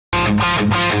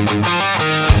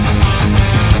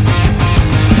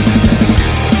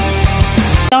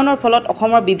লকডাউনৰ ফলত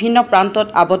অসমৰ বিভিন্ন প্ৰান্তত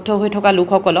আবদ্ধ হৈ থকা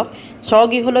লোকসকলক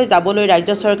স্বগৃহলৈ যাবলৈ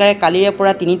ৰাজ্য চৰকাৰে কালিৰে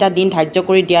পৰা 3টা দিন ধাৰ্য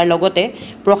কৰি দিয়াৰ লগতে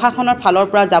প্ৰশাসনৰ ফালৰ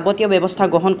পৰা যাৱতীয় ব্যৱস্থা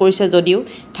গ্ৰহণ কৰিছে যদিও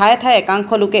ঠায়ে ঠায়ে একাংশ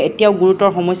লোকে এতিয়াও গুৰুতৰ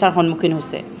সমস্যাৰ সন্মুখীন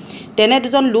হৈছে। তেনে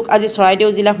দুজন লোক আজি চৰাইদেউ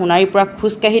জিলা সোণাৰীৰ পৰা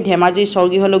খোজকাঢ়ি ধেমাজিৰ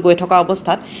স্বগৃহলৈ গৈ থকা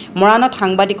অৱস্থাত মৰাণত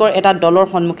সাংবাদিকৰ এটা দলৰ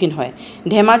সন্মুখীন হয়।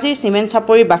 ধেমাজিৰ চিমেণ্ট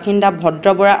চাপৰিৰ বাসিন্দা ভদ্ৰ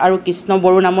বৰা আৰু কৃষ্ণ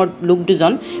বড়ো নামৰ লোক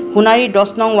দুজন সোণাৰীৰ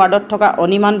 10 নং ৱাৰ্ডত থকা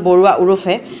অনিমান বৰুৱা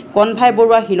ওৰফে কণভাই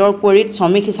বৰুৱা হিলৰ কোৱাৰীত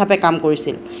শ্ৰমিক হিচাপে কাম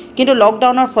কৰিছিল। কিন্তু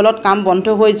লকডাউনৰ ফলত কাম বন্ধ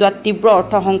হৈ যোৱাত তীব্ৰ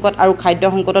অৰ্থ সংকট আৰু খাদ্য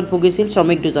সংকটত ভুগিছিল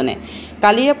শ্ৰমিক দুজনে।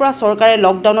 কালিৰে পৰা চৰকাৰে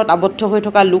লকডাউনত আবদ্ধ হৈ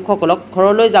থকা লোকসকলক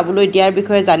ঘৰলৈ যাবলৈ দিয়াৰ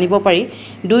বিষয়ে জানিব পাৰি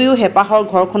দুয়ো হেঁপাহৰ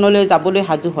ঘৰখনলৈ যাবলৈ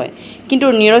সাজু হয়। কিন্তু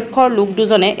নিৰক্ষৰ লোক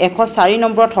দুজনে 104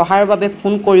 নম্বৰত সহায়ৰ বাবে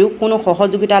ফোন কৰিও কোনো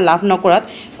সহযোগিতা লাভ নকৰাত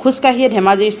খোজকাঢ়িয়ে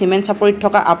ধেমাজিৰ চিমেণ্ট চাপৰিত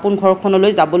থকা আপোন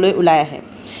ঘৰখনলৈ যাবলৈ ওলাই আহে।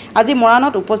 আজি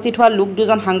মৰাণত উপস্থিত হোৱা লোক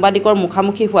দুজন সাংবাদিকৰ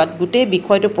মুখামুখি হোৱাত গোটেই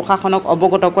বিষয়টো প্ৰশাসনক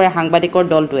অৱগত কৰে সাংবাদিকৰ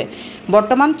দলটোৱে।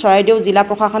 বৰ্তমান চৰাইদেউ জিলা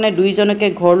প্ৰশাসনে দুইজনকে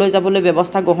ঘৰলৈ যাবলৈ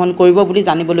ব্যৱস্থা গ্ৰহণ কৰিব বুলি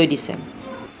জানিবলৈ দিছে।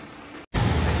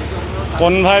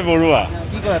 কণভাই বৰুৱা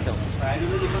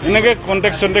এনেকৈ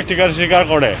কণ্টেক্ট চণ্টেক্ট ঠিকা স্বীকাৰ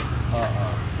কৰে।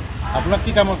 আপোনাক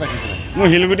কি কামত ৰাখিছিলে? মই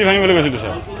শিলগুটি ভাঙিবলৈ গৈছিলোঁ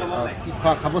ছাৰ।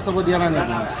 খাব চাব দিয়া নাই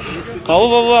নেকি? খাব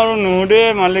পাব আৰু নুসুধে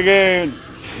মালিকে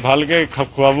ভালকৈ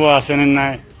খোৱা বোৱা আছেনে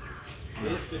নাই।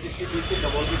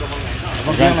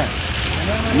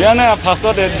 দিয়া নাই,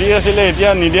 ফাৰ্ষ্টত দি আছিলে,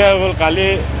 এতিয়া নিদিয়া হৈ গ'ল। কালি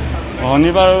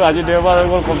শনিবাৰ আজি দেওবাৰ হৈ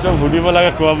গ'ল, কমচে কম সুধিব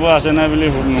লাগে খোৱা বোৱা আছে নাই বুলি,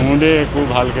 নুসুধে একো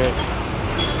ভালকৈ।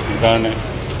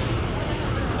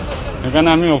 সেইকাৰণে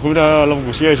আমি অসুবিধা অলপ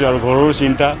গুচি আহিছোঁ আৰু ঘৰৰো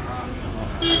চিন্তা।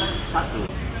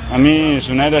 আমি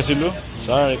সোণাৰীত আছিলোঁ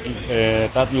ছাৰ,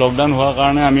 তাত লকডাউন হোৱাৰ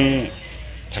কাৰণে আমি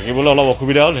থাকিবলৈ অলপ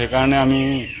অসুবিধা হ'ল। সেইকাৰণে আমি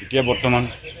এতিয়া বৰ্তমান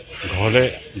ঘৰলৈ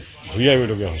ঘূৰি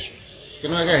আহিবলগীয়া হৈছে।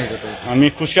 কেনেকুৱাকৈ আহিছে? আমি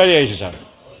খোজকাঢ়ি আহিছোঁ ছাৰ,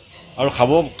 আৰু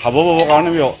খাব পাবৰ কাৰণে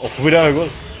আমি অসুবিধা হৈ গ'ল।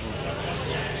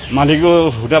 মালিকেও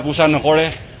সোধা পোছা নকৰে,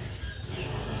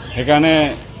 সেইকাৰণে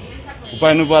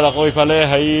উপায় নোপোৱাত আকৌ ইফালে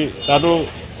তাতো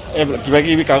কিবা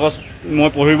কিবি কাগজ মই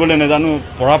পঢ়িবলৈ নাজানো,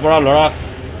 পঢ়া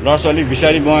ল'ৰা ছোৱালীক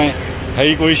বিচাৰি মই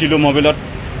কৰিছিলোঁ মোবাইলত।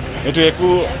 এইটো একো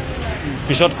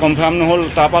পিছত কনফাৰ্ম নহ'ল।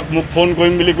 তাৰপৰা মোক ফোন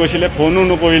কৰিম বুলি কৈছিলে, ফোনো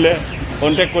নকৰিলে।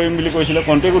 কণ্টেক্ট কৰিম বুলি কৈছিলে,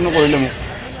 কণ্টেক্টো নকৰিলে মোক।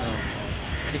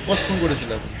 ক'ত ফোন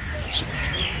কৰিছিলে?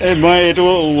 মই এইটো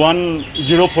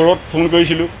 104ত ফোন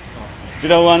কৰিছিলোঁ।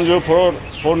 তেতিয়া 104ত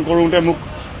ফোন কৰোঁতে মোক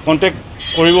কণ্টেক্ট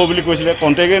কৰিব বুলি কৈছিলে,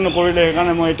 কণ্টেক্টেই নকৰিলে।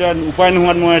 সেইকাৰণে মই এতিয়া উপায়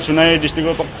নোহোৱাত মই সোণাৰী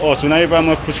ডিষ্ট্ৰিক্টৰ সোণাৰীৰ পৰা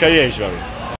মই খোজকাঢ়ি আহিছোঁ। আৰু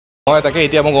মই তাকে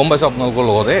এতিয়া মই গম পাইছোঁ আপোনালোকৰ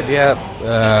লগতে। এতিয়া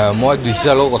মই ডিচি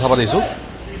ছাৰৰ লগত কথা পাতিছোঁ,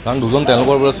 কাৰণ দুজন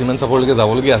তেওঁলোকৰ পৰা চিমেণ্ট চাপৰিলৈকে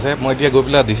যাবলগীয়া আছে। মই এতিয়া গৈ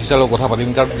পেলাই ডিচি ছাৰৰ লগত কথা পাতিম,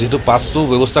 কাৰণ যিহেতু পাছটো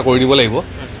ব্যৱস্থা কৰি দিব লাগিব।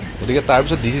 গতিকে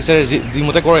তাৰপিছত ডিচি ছাৰে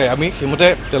যিমতে কৰে আমি সেইমতে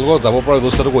তেওঁলোকক যাব পৰা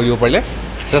ব্যৱস্থাটো কৰি দিব পাৰিলে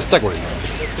চেষ্টা কৰিম।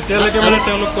 তেতিয়ালৈকে মানে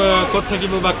তেওঁলোক ক'ত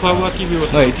থাকিব বা খোৱা বোৱা কি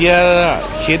ব্যৱস্থা? এতিয়া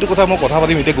সেইটো কথা মই কথা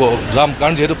পাতিম, এতিয়া যাম,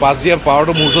 কাৰণ যিহেতু পাছ দিয়া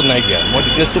পাৱাৰটো মোৰ ওচৰত নাইকিয়া। মই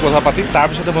ডিটেইলছটো কথা পাতিম,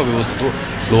 তাৰপিছতে মই ব্যৱস্থাটো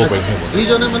ল'ব পাৰিম।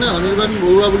 যিজনে মানে অনিৰ্বাণ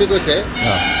বৰুৱা বুলি কৈছে,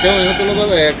 তেওঁ ইহঁতৰ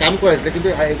লগত কাম কৰাইছিলে, কিন্তু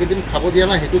এইকেইদিন খাব দিয়া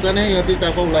নাই, সেইটো কাৰণে ইহঁতি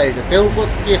তাৰ পৰা ওলাই আহিছে। তেওঁৰ ওপৰত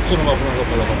কি একশ্যন হ'ব আপোনালোকৰ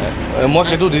ফালৰ পৰা? মই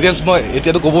সেইটো ডিটেইলছ মই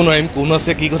এতিয়াতো ক'ব নোৱাৰিম, কোন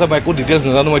আছে কি কথা মই একো ডিটেইলছ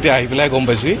নাজানো। মই এতিয়া আহি পেলাই গম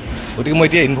পাইছোঁহি, গতিকে মই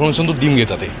এতিয়া ইনফৰমেশ্যনটো দিমগৈ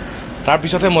তাতে,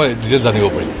 তাৰপিছতহে মই ডিটেইলছ জানিব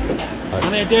পাৰিম।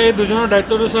 মানে এতিয়া এই দুজনৰ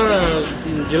দায়িত্বটো ছাৰ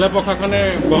জিলা প্ৰশাসনে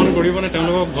গ্ৰহণ কৰিবনে,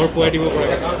 তেওঁলোকক ঘৰ পোৱাই দিব পাৰে?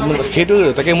 সেইটো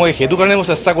তাকে মই সেইটো কাৰণে মই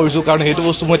চেষ্টা কৰিছোঁ, কাৰণ সেইটো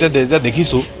বস্তু মই এতিয়া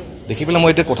দেখিছোঁ। দেখি পেলাই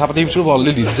মই এতিয়া কথা পাতিছোঁ, মই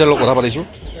অলৰেডি ডিচি ছাৰৰ লগত কথা পাতিছোঁ।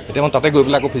 এতিয়া মই তাতে গৈ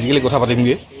পেলাই আকৌ ফিজিকেলি কথা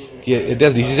পাতিমগৈ। কি এতিয়া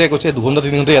ডিচি ছাৰে কৈছে 2 ঘণ্টা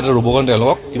 3 ঘণ্টা ইয়াতে ৰ'ব কাৰণে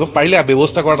তেওঁলোকক কিবা পাৰিলে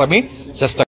ব্যৱস্থা কৰাত আমি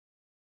চেষ্টা